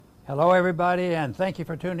Hello, everybody, and thank you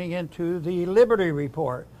for tuning in to the Liberty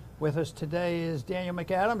Report. With us today is Daniel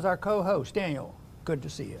McAdams, our co-host. Daniel, good to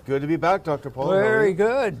see you. Good to be back, Dr. Paul. Very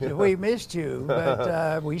good. We missed you,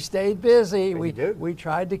 but we stayed busy. We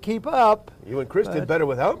tried to keep up. You and Chris did better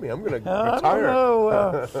without me. I'm going to retire. I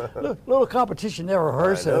don't know. Little competition never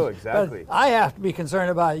hurts us. I know, exactly. But I have to be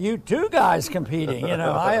concerned about you two guys competing.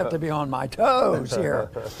 I have to be on my toes here.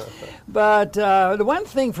 But the one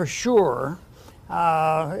thing for sure,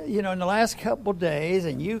 in the last couple days,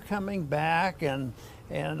 and you coming back, and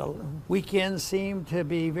weekends seem to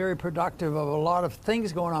be very productive of a lot of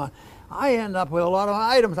things going on. I end up with a lot of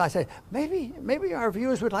items. I say, maybe our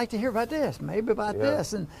viewers would like to hear about this, maybe about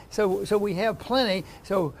this. And so we have plenty.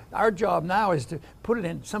 So our job now is to put it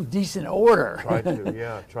in some decent order. Try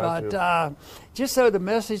to. But just so the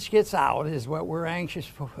message gets out is what we're anxious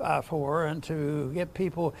for, and to get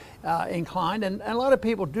people inclined. And a lot of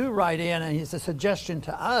people do write in, and it's a suggestion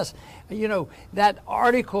to us. That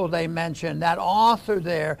article they mentioned, that author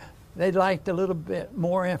there, they'd like a little bit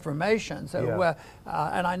more information. So,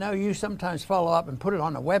 and I know you sometimes follow up and put it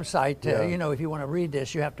on the website. If you want to read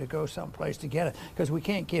this, you have to go someplace to get it, because we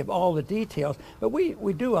can't give all the details. But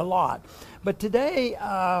we do a lot. But today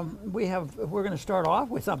we're going to start off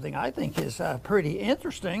with something I think is pretty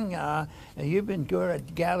interesting. You've been good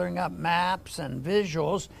at gathering up maps and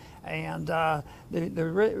visuals. And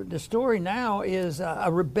the story now is a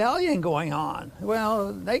rebellion going on.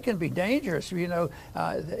 Well, they can be dangerous.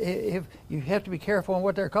 If you have to be careful on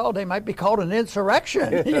what they're called, they might be called an insurrection.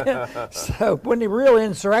 So when the real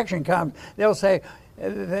insurrection comes, they'll say,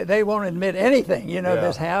 they won't admit anything,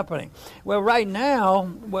 that's happening. Well, right now,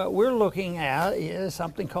 what we're looking at is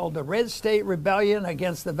something called the Red State Rebellion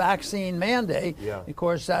against the vaccine mandate. Yeah. Of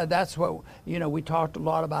course, that's what, we talked a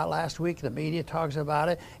lot about last week. The media talks about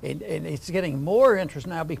it. And it's getting more interest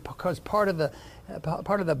now because part of the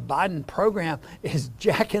Biden program is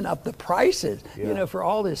jacking up the prices, for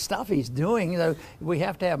all this stuff he's doing. We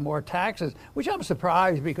have to have more taxes, which I'm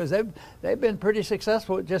surprised, because they've been pretty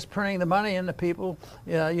successful at just printing the money into people,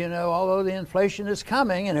 although the inflation is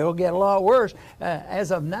coming and it'll get a lot worse.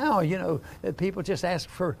 As of now, people just ask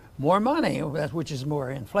for more money, which is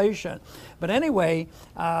more inflation. But anyway,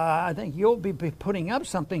 I think you'll be putting up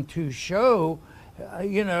something to show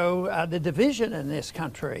the division in this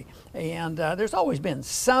country. And there's always been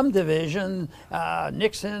some division.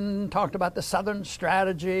 Nixon talked about the Southern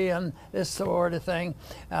strategy and this sort of thing.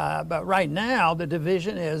 But right now, the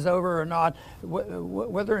division is over or not,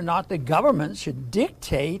 whether or not the government should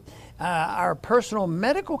dictate our personal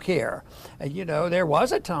medical care. There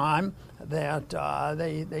was a time that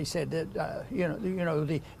they said that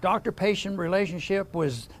the doctor-patient relationship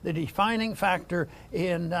was the defining factor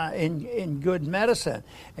in good medicine,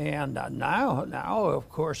 and now of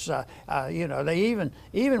course they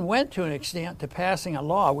even went to an extent to passing a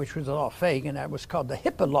law, which was all fake, and that was called the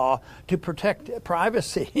HIPAA law, to protect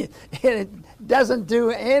privacy. And it doesn't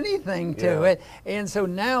do anything to it, and so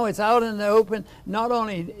now it's out in the open. Not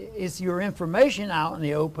only is your information out in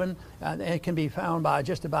the open, it can be found by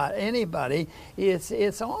just about anybody.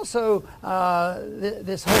 It's also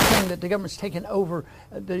this whole thing that the government's taken over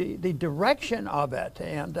the direction of it.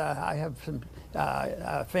 And I have some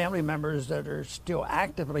family members that are still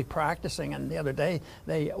actively practicing, and the other day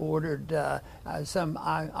they ordered some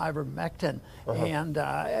ivermectin,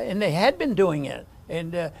 and they had been doing it.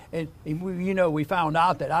 And we found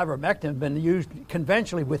out that ivermectin had been used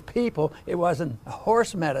conventionally with people. It wasn't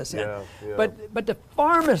horse medicine. But the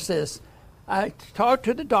pharmacist, I talked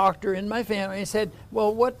to the doctor in my family and said,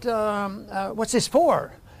 well, what's this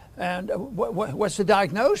for? And what's the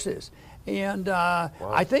diagnosis? And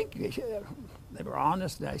I think they were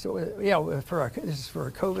honest. They said, this is for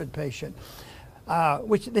a COVID patient.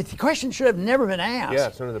 Which the question should have never been asked. Yeah,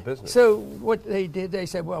 it's none of the business. So what they did, they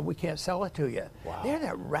said, well, we can't sell it to you. Wow.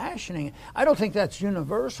 They're rationing. I don't think that's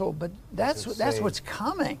universal, but that's what's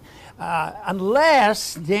coming.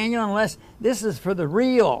 Unless this is for the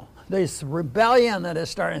real, this rebellion that is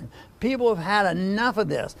starting. People have had enough of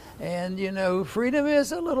this, and freedom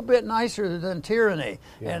is a little bit nicer than tyranny.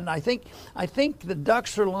 And I think the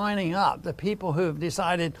ducks are lining up. The people who have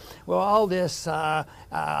decided, well, all this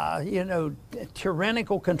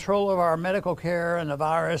tyrannical control of our medical care and the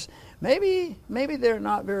virus, maybe they're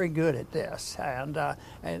not very good at this, and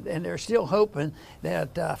they're still hoping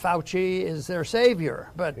that Fauci is their savior.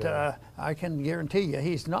 But I can guarantee you,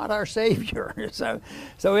 he's not our savior.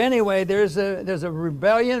 So anyway, there's a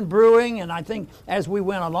rebellion brewing. And I think as we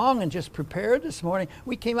went along and just prepared this morning,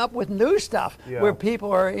 we came up with new stuff where people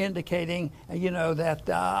are indicating, that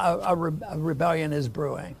a rebellion is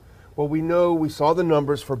brewing. Well, we saw the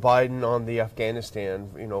numbers for Biden on the Afghanistan,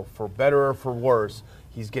 for better or for worse,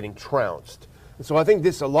 he's getting trounced. And so I think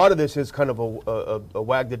a lot of this is kind of a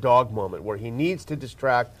wag the dog moment where he needs to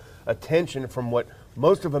distract attention from what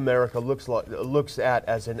most of America looks at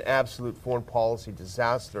as an absolute foreign policy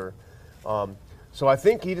disaster. So I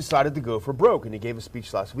think he decided to go for broke, and he gave a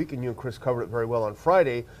speech last week, and you and Chris covered it very well on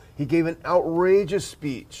Friday. He gave an outrageous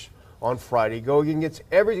speech on Friday, going against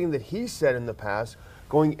everything that he said in the past,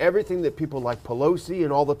 going everything that people like Pelosi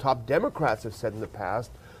and all the top Democrats have said in the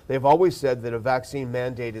past. They've always said that a vaccine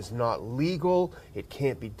mandate is not legal, it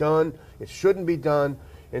can't be done, it shouldn't be done.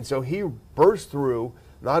 And so he burst through.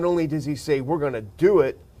 Not only does he say, we're going to do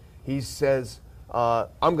it, he says, I'm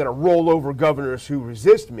going to roll over governors who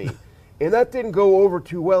resist me. And that didn't go over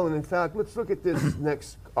too well. And in fact, let's look at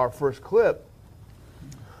this our first clip.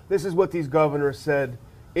 This is what these governors said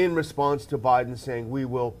in response to Biden saying, we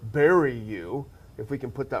will bury you. If we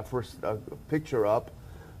can put that first picture up.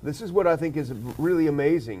 This is what I think is really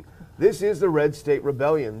amazing. This is the Red State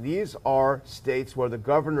Rebellion. These are states where the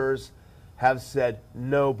governors have said,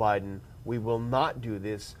 no, Biden, we will not do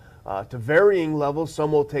this. To varying levels,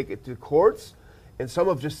 some will take it to courts, and some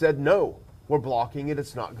have just said, no, we're blocking it,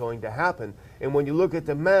 it's not going to happen. And when you look at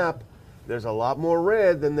the map, there's a lot more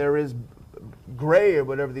red than there is gray or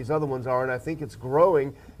whatever these other ones are, and I think it's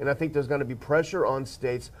growing, and I think there's going to be pressure on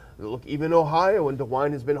states. Look, even Ohio, and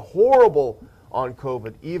DeWine has been horrible on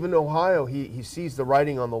COVID. Even Ohio, he sees the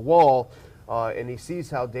writing on the wall, and he sees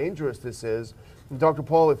how dangerous this is. And Dr.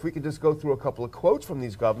 Paul, if we could just go through a couple of quotes from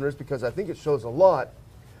these governors, because I think it shows a lot.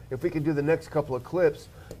 If we could do the next couple of clips.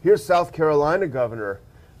 Here's South Carolina Governor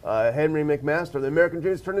Henry McMaster. The American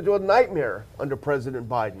dream has turned into a nightmare under President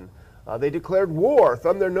Biden. They declared war,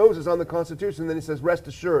 thumbed their noses on the Constitution, and then he says, rest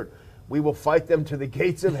assured, we will fight them to the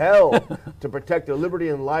gates of hell to protect the liberty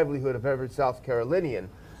and livelihood of every South Carolinian.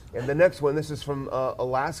 And the next one, this is from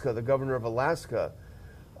Alaska, the governor of Alaska.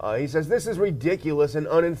 He says, this is ridiculous and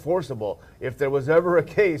unenforceable. If there was ever a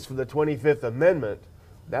case for the 25th Amendment,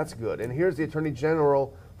 that's good. And here's the Attorney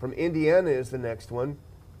General from Indiana is the next one.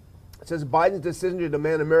 It says, Biden's decision to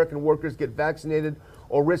demand American workers get vaccinated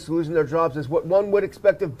or risk losing their jobs is what one would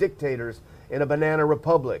expect of dictators in a banana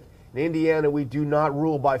republic. In Indiana, we do not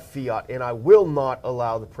rule by fiat, and I will not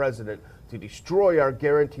allow the president to destroy our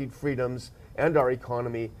guaranteed freedoms and our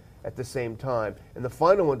economy at the same time. And the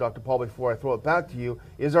final one, Dr. Paul, before I throw it back to you,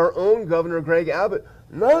 is our own Governor Greg Abbott.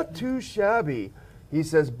 Not too shabby. He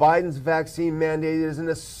says Biden's vaccine mandate is an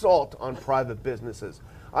assault on private businesses.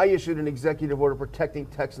 I issued an executive order protecting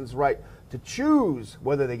Texans' right to choose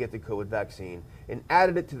whether they get the COVID vaccine and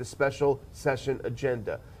added it to the special session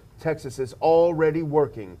agenda. Texas is already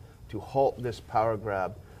working to halt this power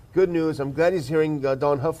grab. Good news. I'm glad he's hearing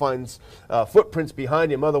Don Huffines' footprints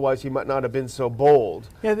behind him. Otherwise, he might not have been so bold.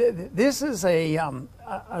 Yeah, this is a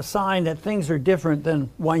sign that things are different than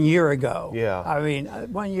 1 year ago. Yeah. I mean,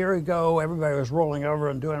 1 year ago, everybody was rolling over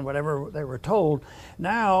and doing whatever they were told.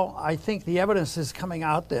 Now, I think the evidence is coming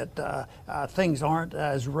out that things aren't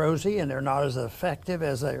as rosy and they're not as effective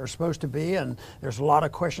as they are supposed to be. And there's a lot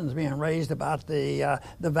of questions being raised about the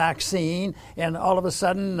vaccine. And all of a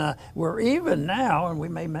sudden, we're even now, and we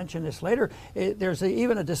may mention this later, there's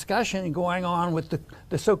even a discussion going on with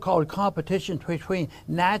the so-called competition between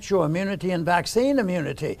natural immunity and vaccine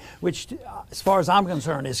immunity, which, as far as I'm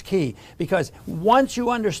concerned, is key. Because once you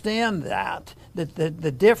understand that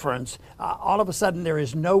the difference, all of a sudden there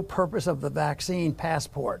is no purpose of the vaccine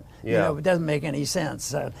passport. Yeah. You know, it doesn't make any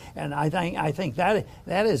sense. And I think that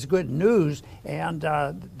is good news. And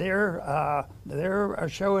they're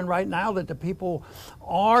showing right now that the people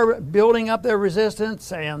are building up their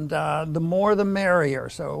resistance, and the more the merrier.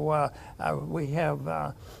 So we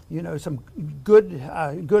have some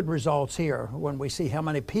good results here when we see how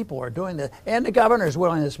many people are doing this, and the governor's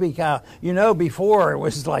willing to speak out. Before it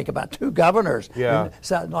was like about 2 governors,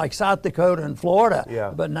 like South Dakota and Florida.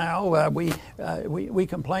 Yeah. But now we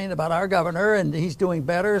complain about our governor, and he's doing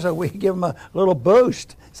better, so we give him a little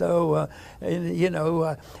boost. So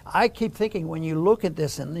I keep thinking, when you look at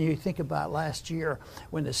this and you think about last year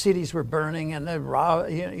when the cities were burning and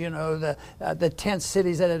the tent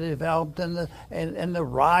cities that had developed and the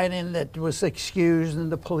rioting that was excused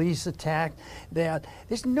and the police attacked, that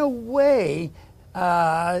there's no way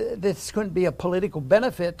this couldn't be a political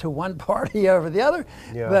benefit to one party over the other.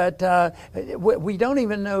 Yeah. But we don't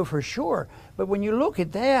even know for sure. But when you look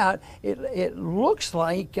at that, it looks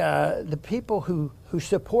like the people who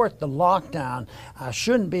support the lockdown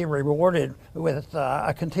shouldn't be rewarded with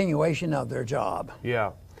a continuation of their job.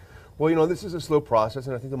 Yeah. Well, this is a slow process,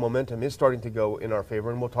 and I think the momentum is starting to go in our favor,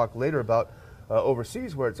 and we'll talk later about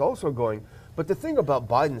overseas where it's also going. But the thing about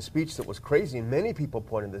Biden's speech that was crazy, and many people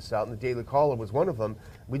pointed this out, and the Daily Caller was one of them.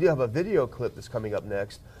 We do have a video clip that's coming up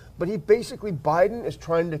next. But Biden is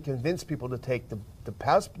trying to convince people to take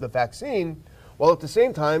the vaccine, while at the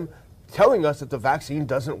same time telling us that the vaccine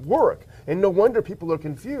doesn't work. And no wonder people are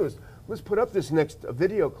confused. Let's put up this next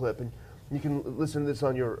video clip, and you can listen to this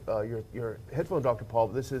on your headphone, Dr. Paul.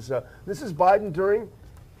 This is Biden during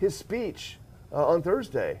his speech on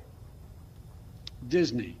Thursday.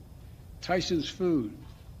 Disney, Tyson's Food,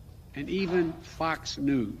 and even Fox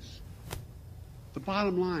News. The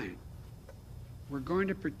bottom line, we're going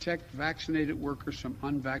to protect vaccinated workers from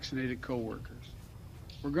unvaccinated coworkers.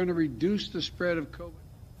 We're going to reduce the spread of COVID.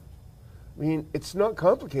 I mean, it's not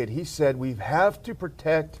complicated. He said we have to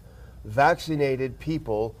protect vaccinated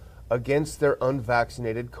people against their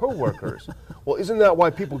unvaccinated coworkers. Well, isn't that why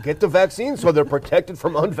people get the vaccine, so they're protected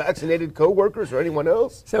from unvaccinated coworkers or anyone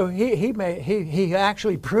else? So he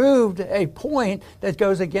actually proved a point that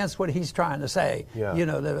goes against what he's trying to say. Yeah. You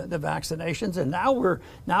know, the vaccinations, and now we're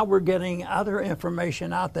getting other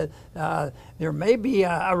information out that there may be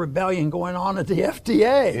a rebellion going on at the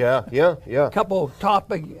FDA. Yeah. A couple top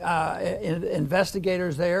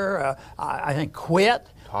investigators there, I think, quit.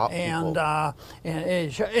 And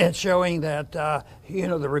it's showing that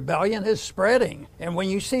the rebellion is spreading, and when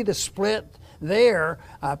you see the split there,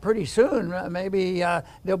 pretty soon maybe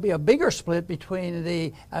there'll be a bigger split between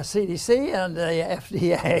the CDC and the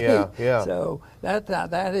FDA. Yeah. So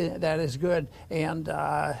that is good, and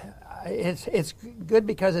it's good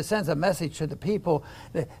because it sends a message to the people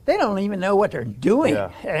that they don't even know what they're doing.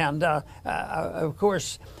 Yeah. And of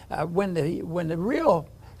course, when the real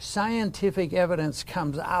scientific evidence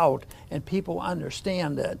comes out and people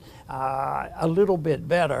understand it a little bit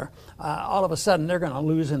better, all of a sudden they're going to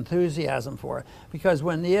lose enthusiasm for it. Because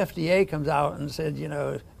when the FDA comes out and said,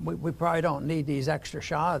 we probably don't need these extra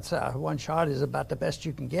shots, one shot is about the best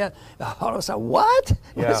you can get, all of a sudden, what?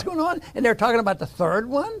 Yeah. What's going on? And they're talking about the third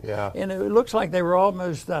one? Yeah. And it looks like they were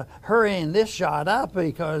almost hurrying this shot up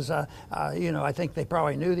because, I think they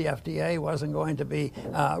probably knew the FDA wasn't going to be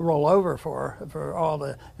roll over for all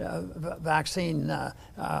the vaccine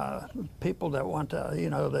people that want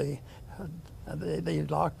the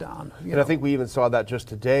lockdown. And I think we even saw that just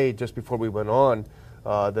today, just before we went on,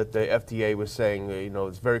 that the FDA was saying,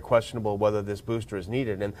 it's very questionable whether this booster is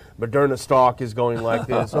needed. And Moderna stock is going like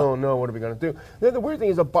this. Oh no, what are we going to do? The weird thing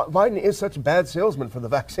is that Biden is such a bad salesman for the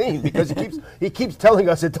vaccine because he keeps telling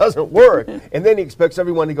us it doesn't work, and then he expects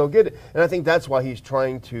everyone to go get it. And I think that's why he's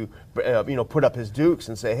trying to, put up his dukes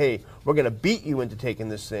and say, hey, we're going to beat you into taking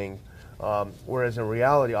this thing. Whereas in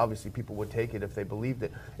reality, obviously, people would take it if they believed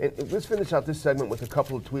it. And let's finish out this segment with a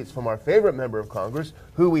couple of tweets from our favorite member of Congress,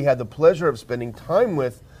 who we had the pleasure of spending time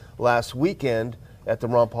with last weekend at the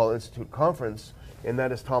Ron Paul Institute conference, and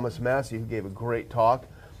that is Thomas Massie, who gave a great talk.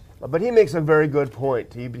 But he makes a very good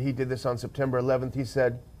point. He did this on September 11th. He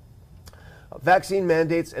said, vaccine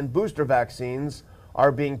mandates and booster vaccines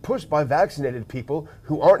are being pushed by vaccinated people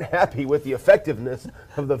who aren't happy with the effectiveness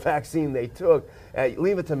of the vaccine they took.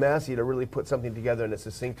 Leave it to Massie to really put something together in a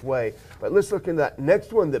succinct way. But let's look at that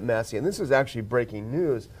next one that Massie, and this is actually breaking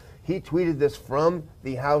news, he tweeted this from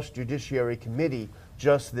the House Judiciary Committee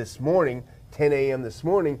just this morning, 10 a.m. this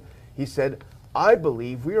morning. He said, I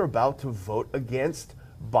believe we are about to vote against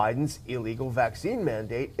Biden's illegal vaccine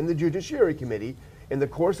mandate in the Judiciary Committee in the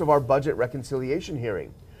course of our budget reconciliation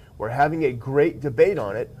hearing. We're having a great debate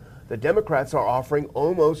on it. The Democrats are offering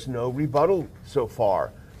almost no rebuttal so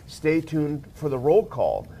far. Stay tuned for the roll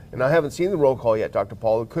call. And I haven't seen the roll call yet, Dr.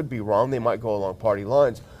 Paul. It could be wrong. They might go along party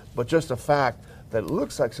lines. But just a fact that it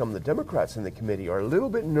looks like some of the Democrats in the committee are a little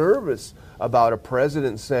bit nervous about a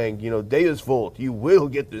president saying, Deus Vult, you will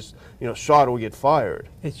get this, shot or get fired.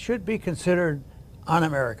 It should be considered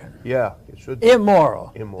un-American. Yeah, it should be.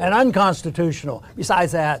 Immoral. And unconstitutional.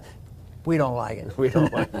 Besides that, we don't like it. We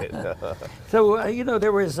don't like it. So,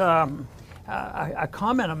 there was a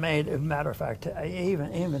comment I made, as a matter of fact,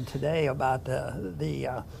 even today about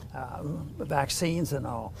the vaccines and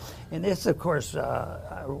all. And this, of course,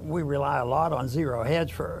 we rely a lot on Zero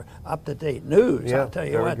Hedge for up-to-date news. Yeah, I'll tell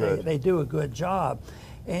you what, they do a good job.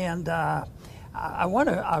 And I want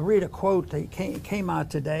to read a quote that came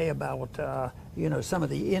out today about, some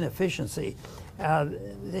of the inefficiency.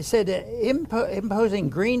 They said imposing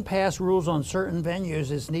green pass rules on certain venues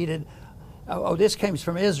is needed. This came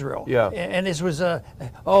from Israel. Yeah. And this was,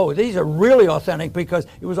 these are really authentic because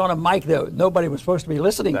it was on a mic that nobody was supposed to be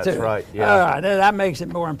listening to. That's right, yeah. All right, that makes it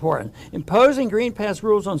more important. Imposing green pass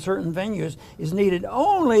rules on certain venues is needed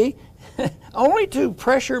only to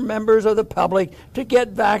pressure members of the public to get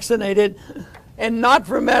vaccinated and not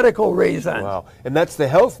for medical reasons. Wow. And that's the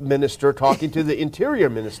health minister talking to the interior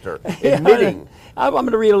minister, admitting. I'm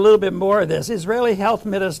going to read a little bit more of this. Israeli Health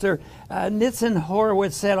Minister Nitzan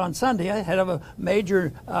Horowitz said on Sunday, ahead of a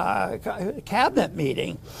major cabinet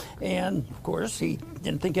meeting, and of course he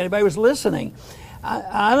didn't think anybody was listening.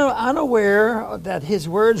 Unaware that his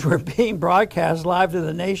words were being broadcast live to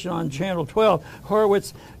the nation on Channel 12,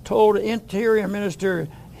 Horowitz told Interior Minister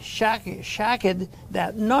Shaked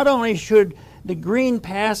that not only should the green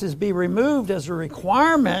passes be removed as a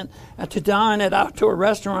requirement to dine at outdoor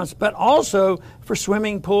restaurants, but also for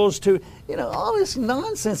swimming pools to, all this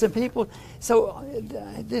nonsense. And people, so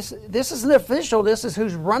this isn't official. This is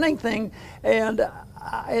who's running things. And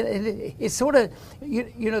it's sort of,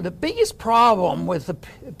 the biggest problem with the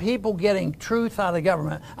people getting truth out of the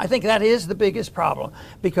government, I think that is the biggest problem,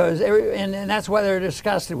 because and that's why they're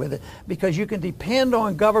disgusted with it, because you can depend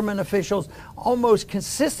on government officials almost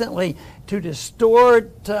consistently to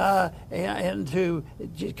distort and to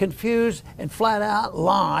confuse and flat out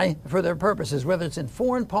lie for their purposes, whether it's in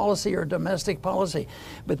foreign policy or domestic policy.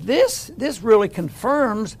 But this really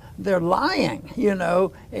confirms their lying,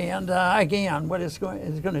 and again, what it's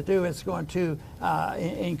going to do, it's going to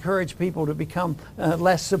encourage people to become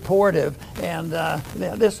less supportive, and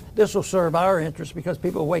this will serve our interest, because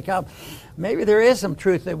people wake up. Maybe there is some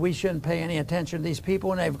truth that we shouldn't pay any attention to these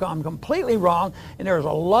people, and they've gone completely wrong, and there's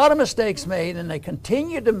a lot of mistakes made, and they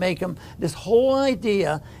continue to make them. This whole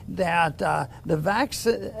idea that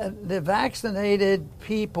the vaccinated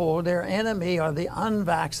people, their enemy, are the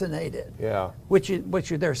unvaccinated. Yeah. Which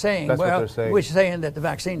they're saying. That's what they're saying. Which is saying that the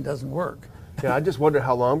vaccine doesn't work. Yeah, I just wonder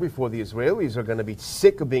how long before the Israelis are going to be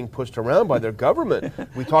sick of being pushed around by their government.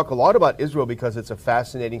 We talk a lot about Israel because it's a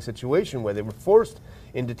fascinating situation where they were forced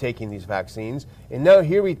into taking these vaccines. And now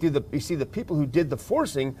here we see the people who did the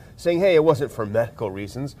forcing saying, hey, it wasn't for medical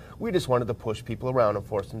reasons. We just wanted to push people around and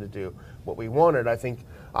force them to do what we wanted. I think,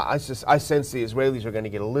 I sense the Israelis are going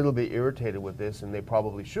to get a little bit irritated with this, and they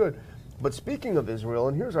probably should. But speaking of Israel,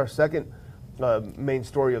 and here's our second main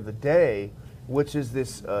story of the day, which is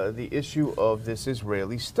this the issue of this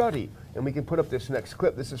Israeli study. And we can put up this next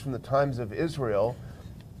clip. This is from the Times of Israel.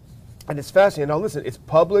 And it's fascinating. Now listen, it's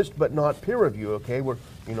published but not peer review, okay? We're,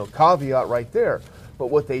 caveat right there.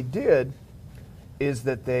 But what they did is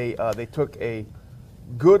that they took a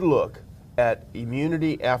good look at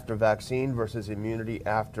immunity after vaccine versus immunity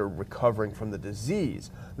after recovering from the disease.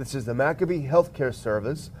 This is the Maccabee Healthcare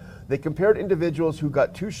Service. They compared individuals who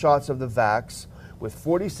got 2 shots of the vax with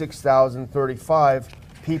 46,035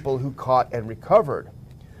 people who caught and recovered.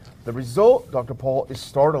 The result, Dr. Paul, is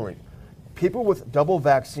startling. People with double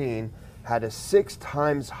vaccine had a 6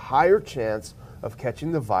 times higher chance of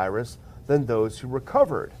catching the virus than those who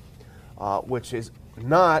recovered, which is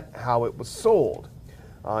not how it was sold.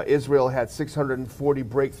 Israel had 640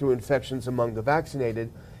 breakthrough infections among the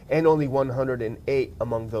vaccinated and only 108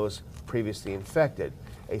 among those previously infected.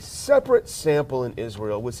 A separate sample in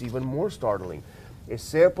Israel was even more startling. A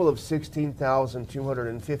sample of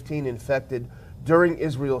 16,215 infected during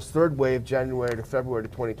Israel's third wave, January to February to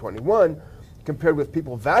 2021, compared with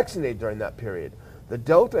people vaccinated during that period. The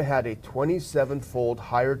Delta had a 27-fold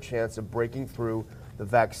higher chance of breaking through the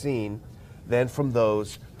vaccine than from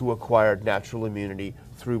those who acquired natural immunity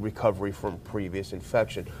through recovery from previous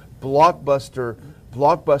infection. Blockbuster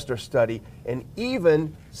study, and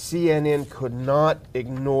even CNN could not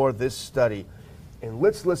ignore this study. And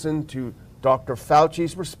let's listen to Dr.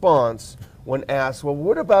 Fauci's response when asked, well,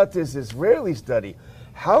 what about this Israeli study?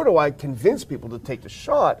 How do I convince people to take the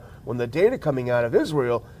shot when the data coming out of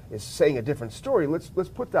Israel is saying a different story? Let's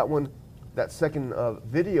put that second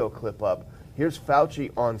video clip up. Here's Fauci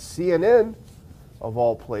on CNN, of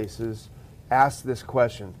all places, asked this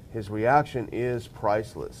question. His reaction is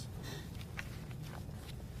priceless.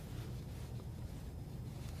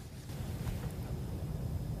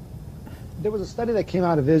 There was a study that came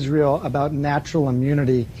out of Israel about natural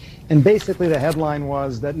immunity, and basically the headline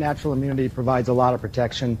was that natural immunity provides a lot of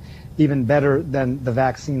protection, even better than the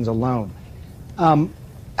vaccines alone.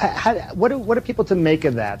 What are people to make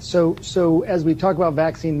of that? So as we talk about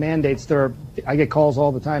vaccine mandates, I get calls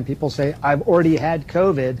all the time. People say, I've already had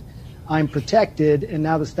COVID, I'm protected, and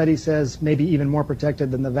now the study says maybe even more protected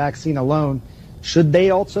than the vaccine alone. Should they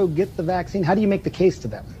also get the vaccine? How do you make the case to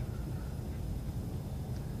them?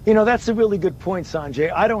 That's a really good point,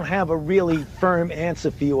 Sanjay. I don't have a really firm answer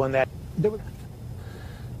for you on that.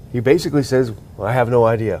 He basically says, well, I have no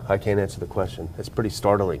idea. I can't answer the question. It's pretty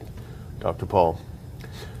startling, Dr. Paul,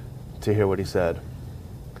 to hear what he said.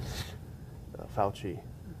 Fauci.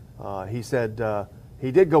 He said,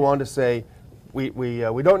 he did go on to say, we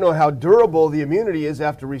don't know how durable the immunity is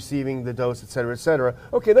after receiving the dose, et cetera, et cetera.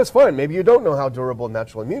 Okay, that's fine. Maybe you don't know how durable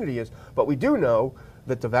natural immunity is, but we do know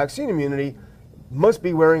that the vaccine immunity must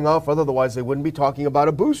be wearing off, otherwise they wouldn't be talking about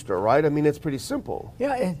a booster, right? I mean, it's pretty simple.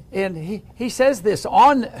 Yeah, and he says this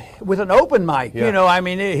on with an open mic. Yeah. You know, I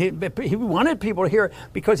mean, he wanted people to hear it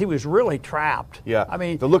because he was really trapped. Yeah, I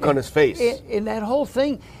mean, the look on his face. In that whole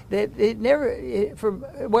thing, that it never,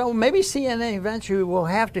 well, maybe CNN eventually will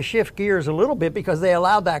have to shift gears a little bit because they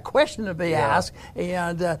allowed that question to be asked,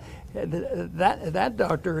 and that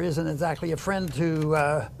doctor isn't exactly a friend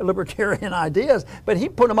to libertarian ideas, but he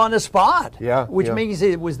put him on the spot, which means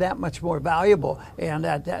it was that much more valuable, and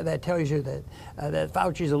that tells you that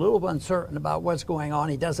Fauci's a little uncertain about what's going on.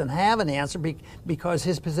 He doesn't have an answer because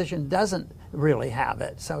his position doesn't really have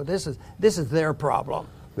it. So this is their problem.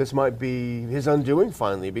 This might be his undoing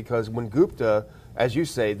finally, because when Gupta, as you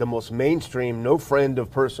say, the most mainstream, no friend of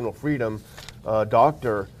personal freedom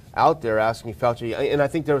doctor out there asking Fauci, and I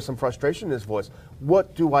think there was some frustration in his voice,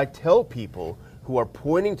 what do I tell people who are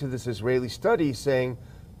pointing to this Israeli study saying,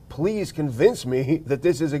 please convince me that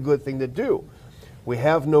this is a good thing to do? We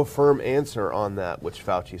have no firm answer on that, which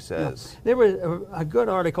Fauci says. There was a good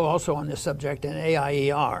article also on this subject in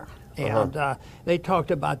AIER, and they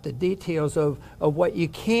talked about the details of what you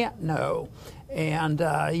can't know, and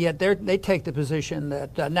yet they take the position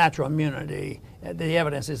that natural immunity, the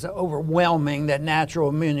evidence is overwhelming that natural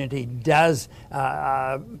immunity does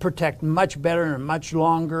protect much better and much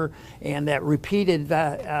longer, and that the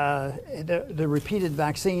repeated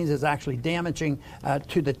vaccines is actually damaging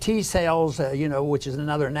to the T cells, which is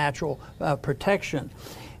another natural protection.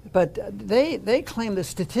 But they claim the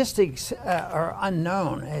statistics are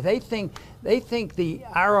unknown. They think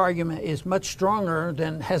our argument is much stronger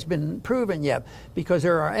than has been proven yet, because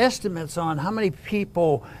there are estimates on how many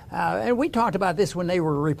people, and we talked about this when they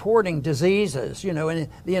were reporting diseases, and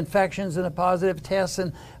the infections and the positive tests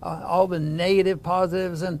and all the negative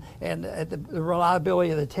positives and the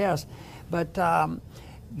reliability of the test. But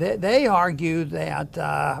they argue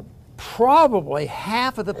that probably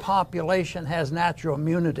half of the population has natural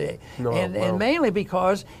immunity, and mainly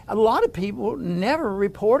because a lot of people never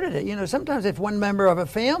reported it. Sometimes if one member of a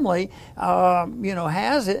family,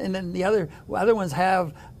 has it, and then the other ones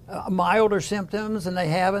have milder symptoms, and they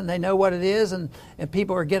have it, and they know what it is, and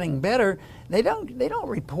people are getting better, they don't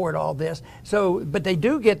report all this. So, but they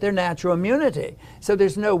do get their natural immunity. So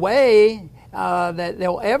there's no way that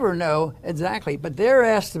they'll ever know exactly. But their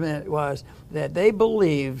estimate was that they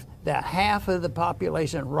believe that half of the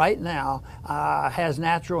population right now has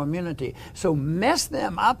natural immunity. So mess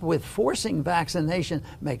them up with forcing vaccination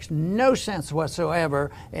makes no sense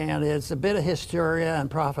whatsoever, and it's a bit of hysteria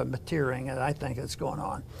and profiteering that I think that's going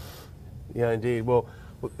on. Yeah, indeed. Well,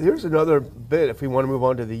 here's another bit if we want to move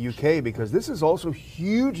on to the UK, because this is also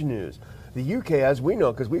huge news. The UK, as we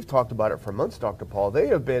know, because we've talked about it for months, Dr. Paul, they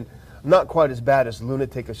have been not quite as bad as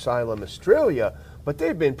lunatic asylum Australia, but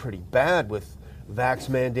they've been pretty bad with vax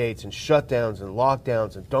mandates and shutdowns and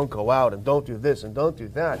lockdowns and don't go out and don't do this and don't do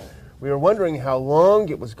that. We were wondering how long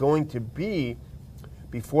it was going to be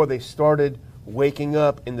before they started waking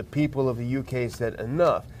up and the people of the UK said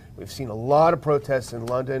enough. We've seen a lot of protests in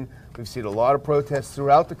London. We've seen a lot of protests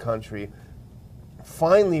throughout the country.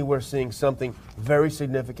 Finally, we're seeing something very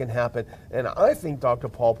significant happen. And I think, Dr.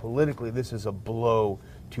 Paul, politically, this is a blow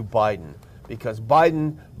to Biden, because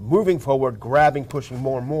Biden moving forward, grabbing, pushing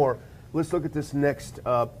more and more. Let's look at this next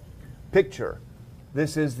picture.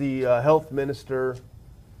 This is the health minister,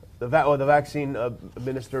 the vaccine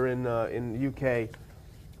minister in the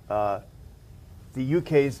UK. The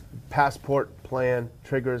UK's passport plan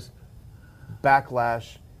triggers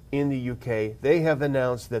backlash in the UK. They have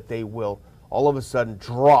announced that they will all of a sudden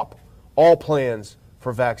drop all plans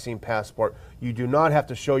for vaccine passport. You do not have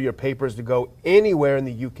to show your papers to go anywhere in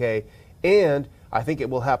the UK. And I think it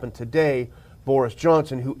will happen today. Boris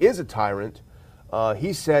Johnson, who is a tyrant,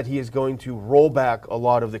 he said he is going to roll back a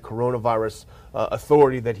lot of the coronavirus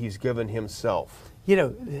authority that he's given himself.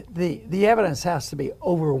 The evidence has to be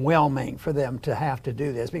overwhelming for them to have to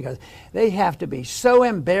do this, because they have to be so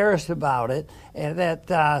embarrassed about it, and that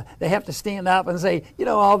they have to stand up and say,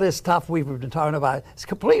 all this stuff we've been talking about is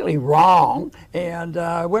completely wrong, and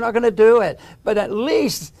we're not going to do it. But at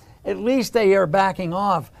least they are backing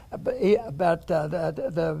off. But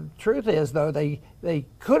the truth is, though, they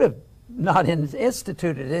could have not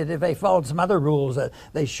instituted it if they followed some other rules that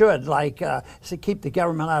they should, like to keep the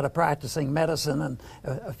government out of practicing medicine and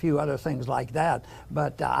a few other things like that.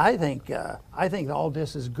 But I think all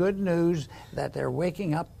this is good news, that they're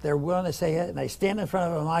waking up, they're willing to say it, and they stand in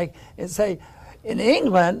front of a mic and say, In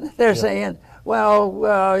England, they're saying,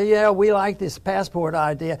 well, yeah, we like this passport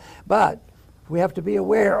idea, but we have to be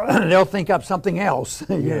aware they'll think up something else.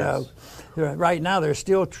 You know, right now there's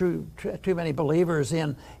still too many believers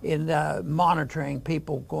in monitoring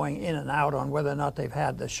people going in and out on whether or not they've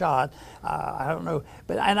had the shot. I don't know,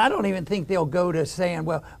 and I don't even think they'll go to saying,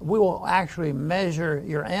 well, we will actually measure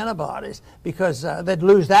your antibodies, because they'd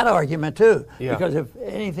lose that argument too. Yeah. Because if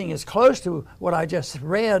anything is close to what I just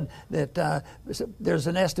read, that there's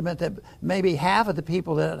an estimate that maybe half of the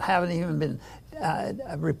people that haven't even been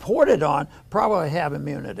reported on probably have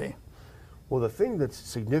immunity. Well, the thing that's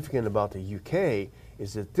significant about the UK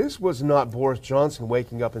is that this was not Boris Johnson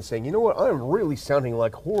waking up and saying, you know what, I'm really sounding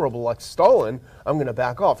like horrible, like Stalin, I'm going to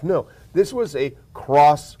back off. No, this was a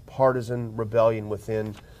cross-partisan rebellion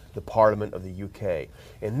within the Parliament of the UK.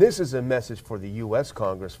 And this is a message for the US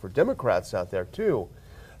Congress, for Democrats out there too,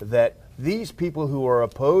 that these people who are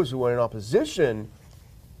opposed, who are in opposition,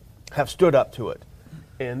 have stood up to it.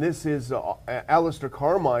 And this is Alistair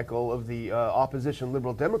Carmichael of the opposition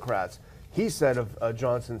Liberal Democrats. He said of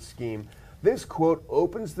Johnson's scheme, this, quote,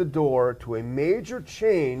 opens the door to a major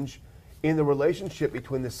change in the relationship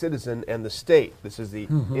between the citizen and the state. This is the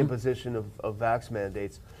imposition of vax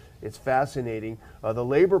mandates. It's fascinating. The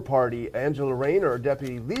Labour Party, Angela Rayner,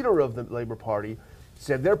 deputy leader of the Labour Party,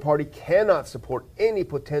 said their party cannot support any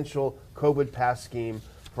potential COVID pass scheme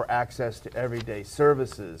for access to everyday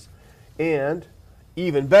services. And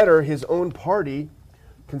even better, his own party,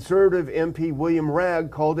 Conservative MP William Ragg,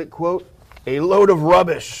 called it, quote, a load of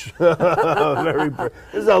rubbish. This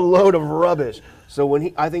is a load of rubbish.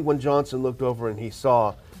 So I think when Johnson looked over and he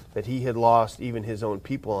saw that he had lost even his own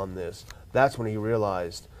people on this, that's when he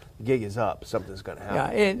realized the gig is up. Something's going to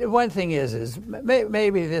happen. Yeah, and one thing is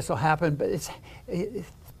maybe this will happen, but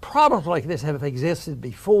problems like this have existed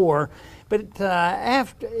before. But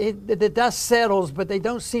after the dust settles, but they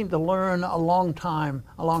don't seem to learn a long-term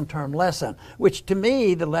lesson. Which to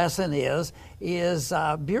me, the lesson is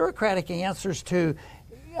bureaucratic answers to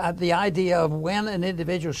the idea of when an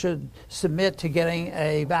individual should submit to getting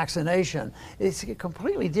a vaccination. It's a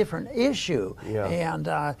completely different issue, and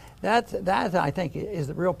that I think is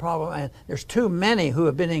the real problem. And there's too many who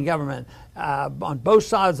have been in government on both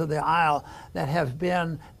sides of the aisle that have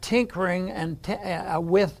been tinkering and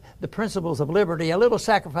with the principles of liberty, a little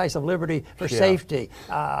sacrifice of liberty for safety,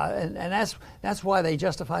 and that's why they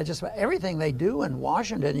justify just about everything they do in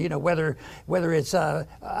Washington. You know, whether it's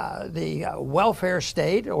the welfare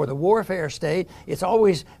state or the warfare state, it's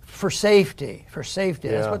always for safety.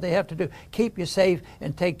 That's what they have to do: keep you safe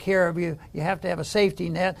and take care of you. You have to have a safety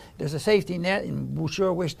net. There's a safety net, and we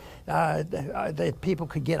sure wish that people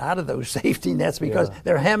could get out of those safety nets, because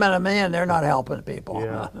they're hemming them in. They're not helping people.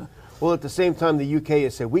 Yeah. Well, at the same time, the UK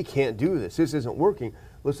has said, we can't do this. This isn't working.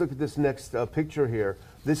 Let's look at this next picture here.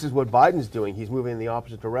 This is what Biden's doing. He's moving in the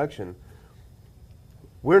opposite direction.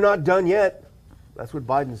 We're not done yet. That's what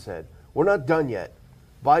Biden said. We're not done yet.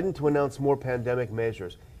 Biden to announce more pandemic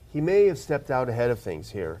measures. He may have stepped out ahead of things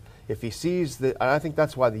here. If he sees that, and I think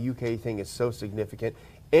that's why the UK thing is so significant.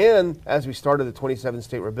 And as we started the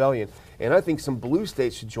 27-state rebellion, and I think some blue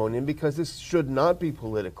states should join in, because this should not be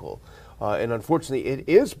political. And unfortunately, it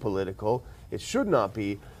is political. It should not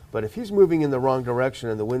be. But if he's moving in the wrong direction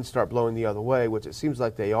and the winds start blowing the other way, which it seems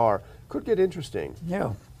like they are, could get interesting.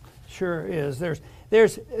 Yeah, sure is.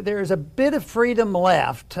 There's a bit of freedom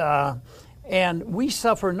left. And we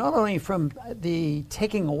suffer not only from the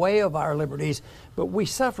taking away of our liberties, but we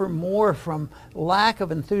suffer more from lack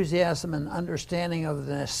of enthusiasm and understanding of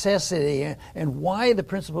the necessity and why the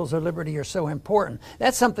principles of liberty are so important.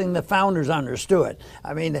 That's something the founders understood.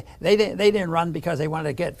 I mean, they didn't run because they wanted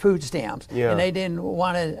to get food stamps, and they didn't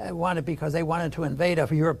want it because they wanted to invade a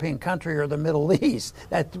European country or the Middle East.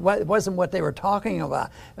 That wasn't what they were talking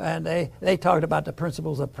about. And they talked about the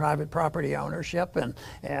principles of private property ownership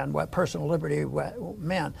and what personal liberty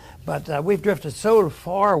meant. But we've drifted so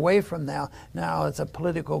far away from now it's a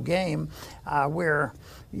political game where,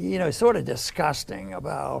 it's sort of disgusting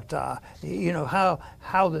about,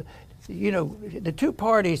 how the two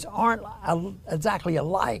parties aren't exactly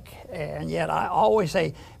alike. And yet I always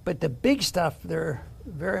say, but the big stuff they're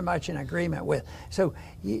very much in agreement with. So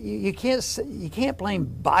you can't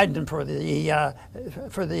blame Biden for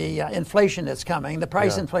the inflation that's coming, the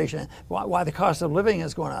price inflation, why the cost of living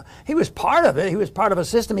is going up. He was part of it. He was part of a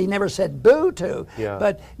system he never said boo to.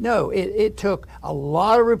 But no, it took a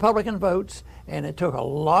lot of Republican votes and it took a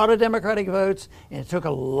lot of Democratic votes, and it took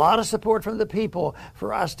a lot of support from the people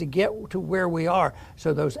for us to get to where we are.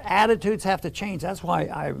 So those attitudes have to change. That's why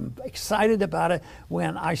I'm excited about it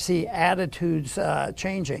when I see attitudes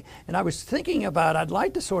changing. And I was thinking about, I'd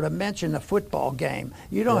like to sort of mention the football game.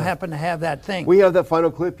 You don't happen to have that thing. We have that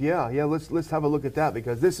final clip, yeah. Let's have a look at that,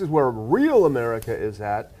 because this is where real America is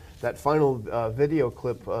at. That final video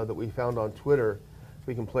clip that we found on Twitter. If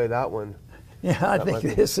we can play that one. Yeah, I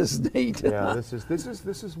think this is neat. Yeah,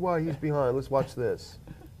 this is why he's behind. Let's watch this.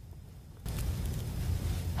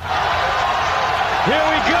 Here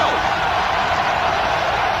we go.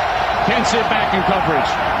 Can't sit back in coverage.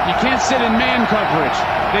 You can't sit in man coverage.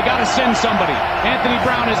 They got to send somebody. Anthony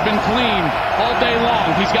Brown has been clean all day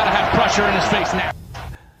long. He's got to have pressure in his face now.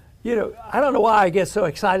 You know, I don't know why I get so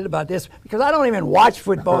excited about this, because I don't even watch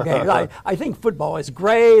football games. I think football is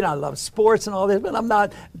great. I love sports and all this, but I'm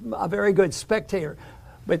not a very good spectator.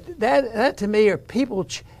 But that to me are people,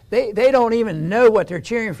 they don't even know what they're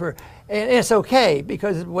cheering for. And it's okay,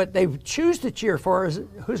 because what they choose to cheer for is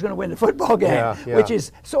who's going to win the football game, which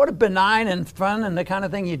is sort of benign and fun and the kind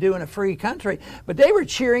of thing you do in a free country. But they were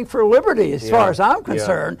cheering for liberty, as far as I'm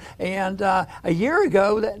concerned. And a year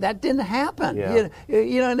ago, that didn't happen.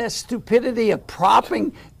 You know, that stupidity of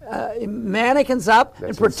propping mannequins up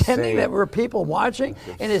and pretending that we're people watching.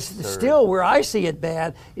 And it's still, where I see it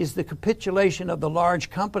bad is the capitulation of the large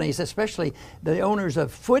companies, especially the owners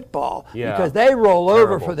of football, because they roll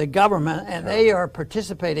over for the government, and they are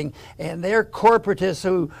participating, and they're corporatists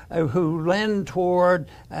who lend toward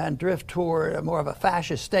and drift toward more of a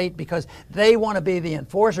fascist state, because they want to be the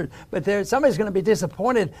enforcers. But somebody's going to be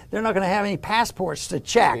disappointed. They're not going to have any passports to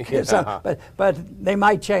check. So, but they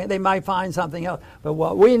might check. They might find something else. But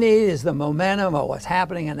what we need is the momentum of what's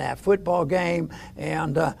happening in that football game.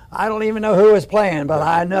 And I don't even know who was playing, but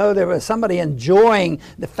I know there was somebody enjoying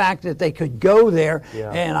the fact that they could go there,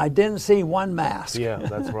 and I didn't see one mask. Yeah,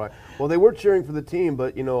 that's right. Well, they were cheering for the team,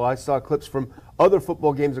 but, you know, I saw clips from other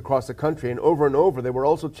football games across the country, and over they were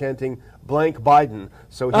also chanting blank Biden.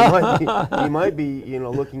 So he might be, you know,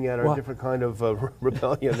 looking at a different kind of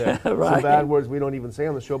rebellion there. Some bad words we don't even say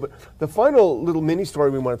on the show. But the final little mini story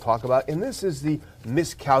we want to talk about, and this is the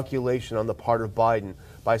miscalculation on the part of Biden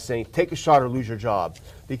by saying, take a shot or lose your job.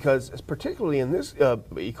 Because particularly in this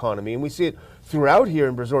economy, and we see it throughout here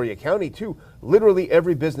in Brazoria County too, literally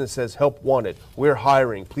every business says help wanted, we're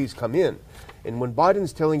hiring, please come in. And when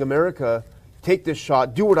Biden's telling America, take this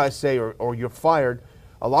shot, do what I say, or you're fired,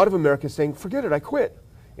 a lot of America is saying, forget it, I quit.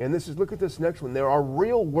 And look at this next one. There are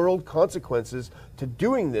real world consequences to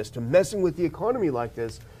doing this, to messing with the economy like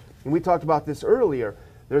this. And we talked about this earlier.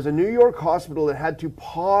 There's a New York hospital that had to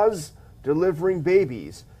pause delivering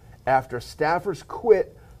babies after staffers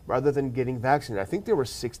quit rather than getting vaccinated. I think there were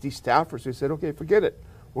 60 staffers who said, okay, forget it.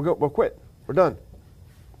 We'll quit. We're done.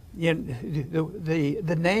 You know,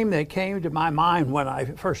 the name that came to my mind when I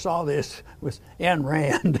first saw this was Ayn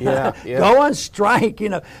Rand. Go on strike, you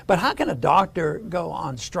know. But how can a doctor go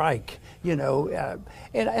on strike? You know,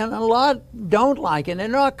 and a lot don't like it, and they're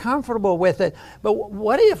not comfortable with it. But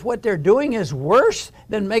what if what they're doing is worse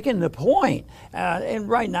than making the point? And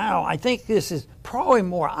right now, I think this is probably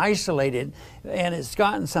more isolated, and it's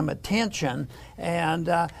gotten some attention. And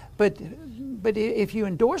but if you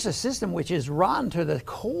endorse a system which is rotten to the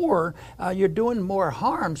core, you're doing more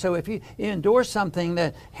harm. So if you endorse something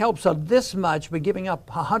that helps this much but giving up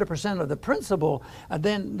 100% of the principle,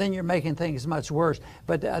 then you're making things much worse.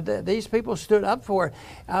 But these people stood up for it.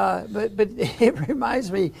 But it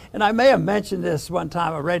reminds me, and I may have mentioned this one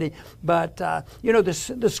time already, but you know,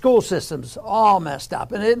 the school system's all messed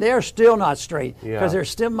up, and they're still not straight, because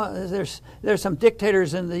there's some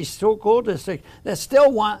dictators in these school districts that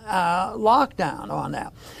still want lockdown on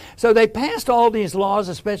that. So they passed all these laws,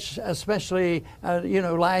 especially you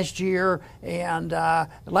know, last year and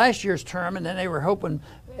last year's term, and then they were hoping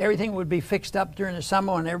everything would be fixed up during the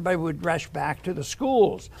summer and everybody would rush back to the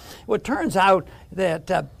schools. Well, it turns out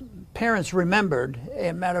that parents remembered.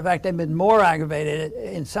 As a matter of fact, they've been more aggravated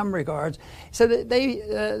in some regards. So that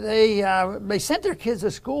they sent their kids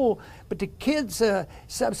to school, but the kids,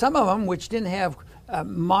 some of them, which didn't have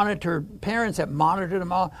parents that monitored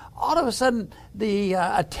them all of a sudden the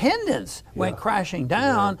attendance went crashing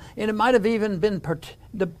down, and it might have even been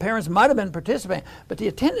the parents might have been participating, but the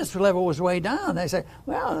attendance level was way down. They say,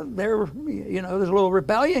 well, there's a little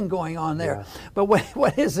rebellion going on there. But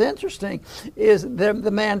what is interesting is the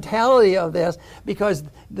mentality of this, because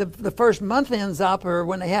the first month ends up, or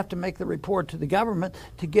when they have to make the report to the government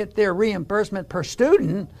to get their reimbursement per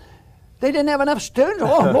student, they didn't have enough students.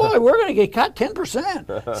 Oh boy, we're going to get cut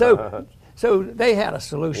 10%. So they had a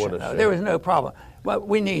solution. There was no problem. what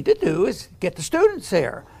we need to do is get the students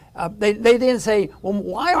there. They didn't say, well,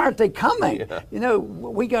 why aren't they coming? Yeah. You know,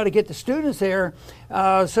 we got to get the students there.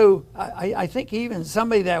 So I think even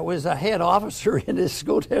somebody that was a head officer in this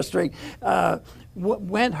school district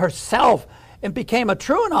went herself and became a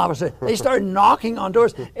truant officer. They started knocking on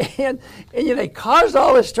doors, and you know, they caused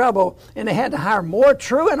all this trouble, and they had to hire more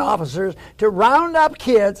truant officers to round up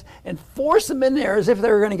kids and force them in there as if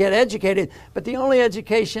they were going to get educated. But the only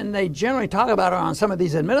education they generally talk about on some of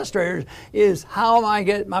these administrators is how am I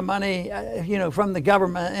get my money, you know, from the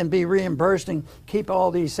government and be reimbursed and keep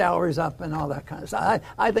all these salaries up and all that kind of stuff.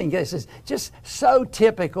 I think this is just so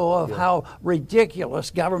typical of how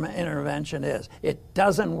ridiculous government intervention is. It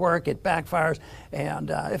doesn't work. It backfires.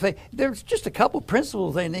 And if there's just a couple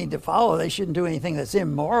principles they need to follow. They shouldn't do anything that's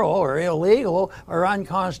immoral or illegal or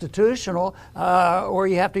unconstitutional, or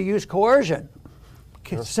you have to use coercion.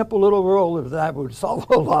 Simple little rule of that would solve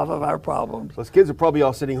a lot of our problems. Those kids are probably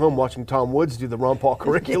all sitting home watching Tom Woods do the Ron Paul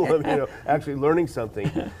curriculum, you know, actually learning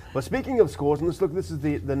something. But speaking of schools, and let's look, this is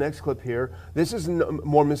the next clip here. This is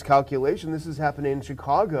more miscalculation. This is happening in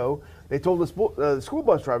Chicago. They told the school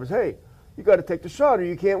bus drivers, hey, you got to take the shot or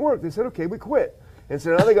you can't work. They said, okay, we quit. And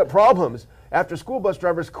so now they got problems. After school bus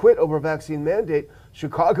drivers quit over vaccine mandate,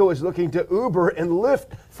 Chicago is looking to Uber and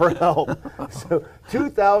Lyft for help. So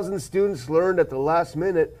 2,000 students learned at the last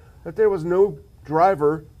minute that there was no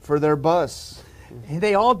driver for their bus.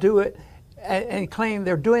 They all do it and claim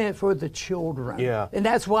they're doing it for the children. Yeah. And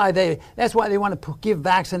that's why they want to give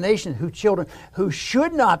vaccination to children who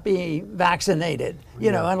should not be vaccinated,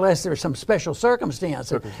 you know, unless there's some special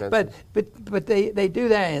circumstances. But they do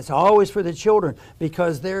that, and it's always for the children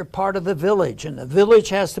because they're part of the village, and the village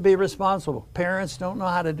has to be responsible. Parents don't know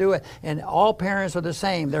how to do it, and all parents are the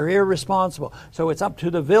same. They're irresponsible. So it's up to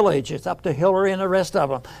the village, it's up to Hillary and the rest of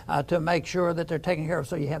them to make sure that they're taken care of.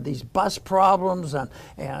 So you have these bus problems and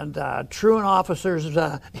truant officers.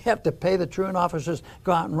 You have to pay the truant officers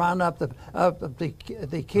go out and round up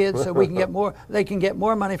the kids so we can get more. They can get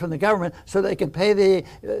more money from the government so they can pay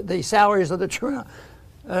the salaries of the truant.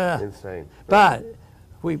 Insane. But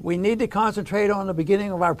we need to concentrate on the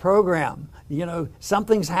beginning of our program. You know,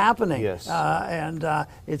 something's happening. Yes. And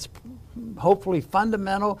it's hopefully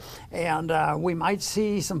fundamental, and we might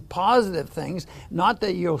see some positive things. Not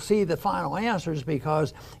that you'll see the final answers,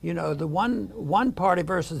 because you know the one party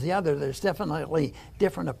versus the other. There's definitely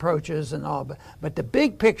different approaches and all, but the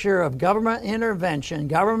big picture of government intervention,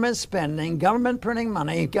 government spending, government printing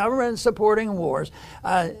money, government supporting wars.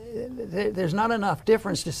 There's not enough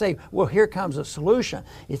difference to say, well, here comes a solution.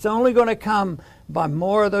 It's only going to come by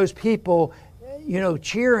more of those people, you know,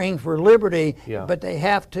 cheering for liberty, but they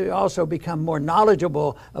have to also become more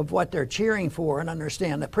knowledgeable of what they're cheering for and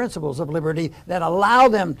understand the principles of liberty that allow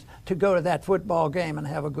them to go to that football game and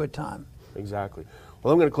have a good time. Exactly.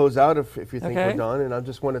 Well, I'm going to close out if you think we're done, and I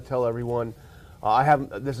just want to tell everyone,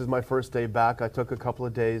 this is my first day back. I took a couple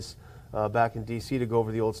of days back in D.C. to go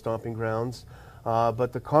over the old stomping grounds,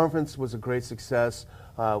 but the conference was a great success.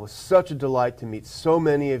 It was such a delight to meet so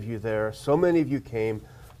many of you there. So many of you came.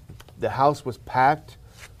 The house was packed,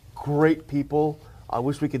 great people. I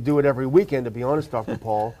wish we could do it every weekend, to be honest, Dr.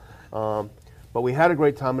 Paul. But we had a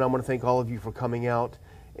great time, and I want to thank all of you for coming out.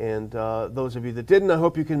 And those of you that didn't, I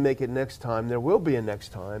hope you can make it next time. There will be a next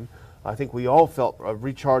time. I think we all felt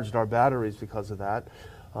recharged our batteries because of that.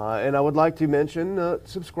 And I would like to mention,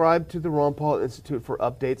 subscribe to the Ron Paul Institute for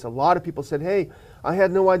updates. A lot of people said, hey, I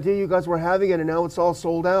had no idea you guys were having it, and now it's all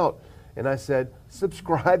sold out. And I said,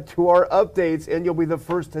 subscribe to our updates and you'll be the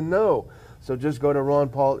first to know. So just go to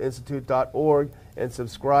ronpaulinstitute.org and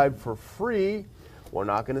subscribe for free. We're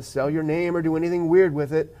not going to sell your name or do anything weird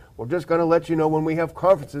with it. We're just going to let you know when we have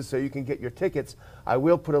conferences so you can get your tickets. I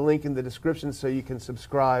will put a link in the description so you can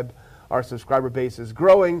subscribe. Our subscriber base is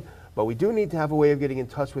growing, but we do need to have a way of getting in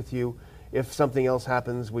touch with you. If something else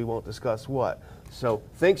happens, we won't discuss what. So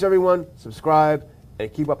thanks, everyone. Subscribe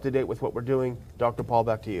and keep up to date with what we're doing. Dr. Paul,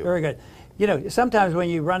 back to you. Very good. You know, sometimes when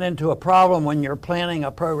you run into a problem when you're planning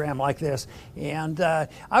a program like this, and I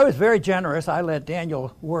was very generous. I let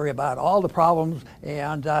Daniel worry about all the problems,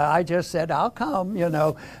 and I just said, I'll come, you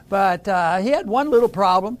know. But he had one little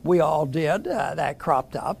problem. We all did. That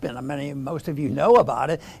cropped up, and most of you know about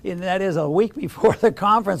it. And that is a week before the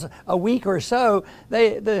conference, a week or so,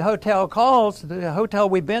 the hotel calls, the hotel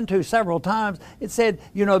we've been to several times, it said,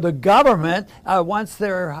 you know, the government wants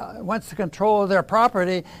the control of their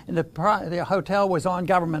property, and the the hotel was on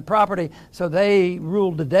government property, so they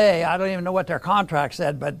ruled the day. I don't even know what their contract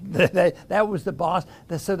said, but that was the boss.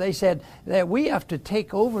 So they said that we have to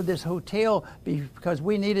take over this hotel because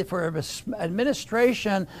we need it for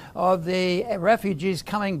administration of the refugees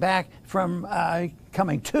coming back from and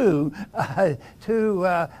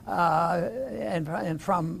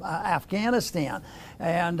from Afghanistan,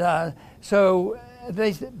 and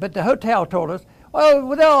but the hotel told us,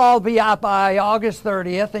 well, they'll all be out by August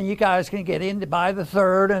 30th, and you guys can get in by the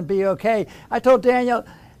 3rd and be okay. I told Daniel,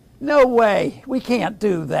 no way, we can't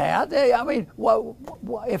do that. I mean,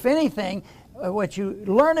 if anything, what you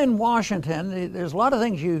learn in Washington, there's a lot of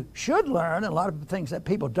things you should learn, and a lot of things that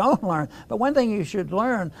people don't learn. But one thing you should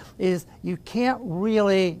learn is you can't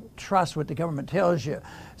really trust what the government tells you.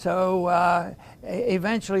 So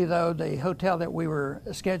eventually, though, the hotel that we were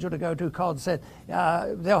scheduled to go to called and said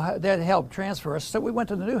they'd help transfer us. So we went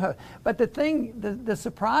to the new hotel. But the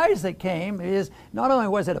surprise that came is not only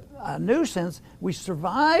was it a nuisance, we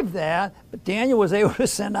survived that, but Daniel was able to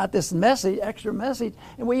send out this extra message,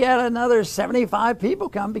 and we had another 75 people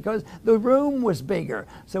come because the room was bigger.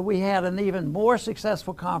 So we had an even more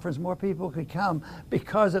successful conference. More people could come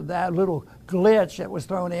because of that little glitch that was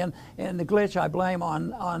thrown in, and the glitch I blame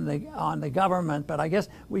on the government. But I guess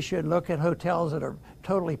we should look at hotels that are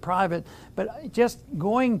totally private. But just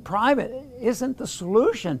going private isn't the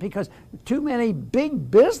solution, because too many big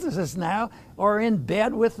businesses now are in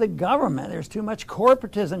bed with the government. There's too much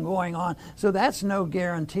corporatism going on, so that's no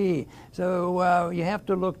guarantee. So you have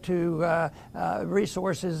to look to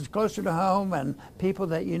resources closer to home and people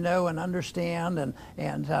that you know and understand,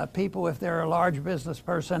 and people, if they're a large business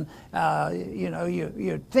person,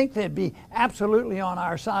 you think they'd be absolutely on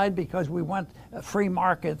our side because we want free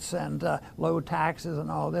markets and low taxes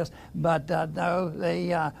and all this, but no,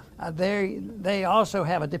 they also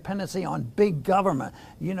have a dependency on big government.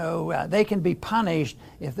 They can be punished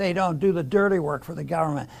if they don't do the dirty work for the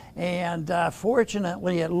government. And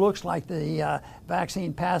fortunately, it looks like the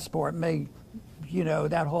vaccine passport may,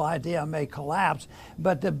 that whole idea may collapse.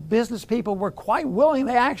 But the business people were quite willing.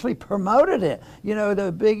 They actually promoted it,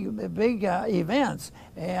 the big events,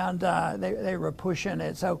 and they were pushing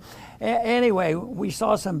it. So anyway, we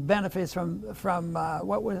saw some benefits from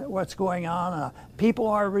what's going on. People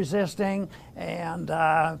are resisting, and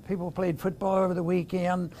people played football over the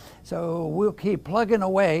weekend. So we'll keep plugging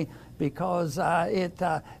away, because it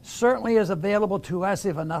certainly is available to us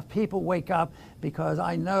if enough people wake up, because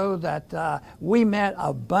I know that we met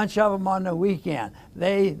a bunch of them on the weekend.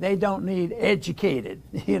 They don't need educated,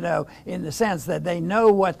 in the sense that they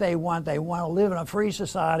know what they want. They want to live in a free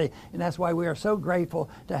society, and that's why we are so grateful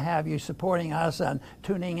to have you supporting us and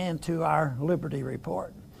tuning into our Liberty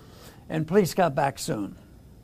Report. And please come back soon.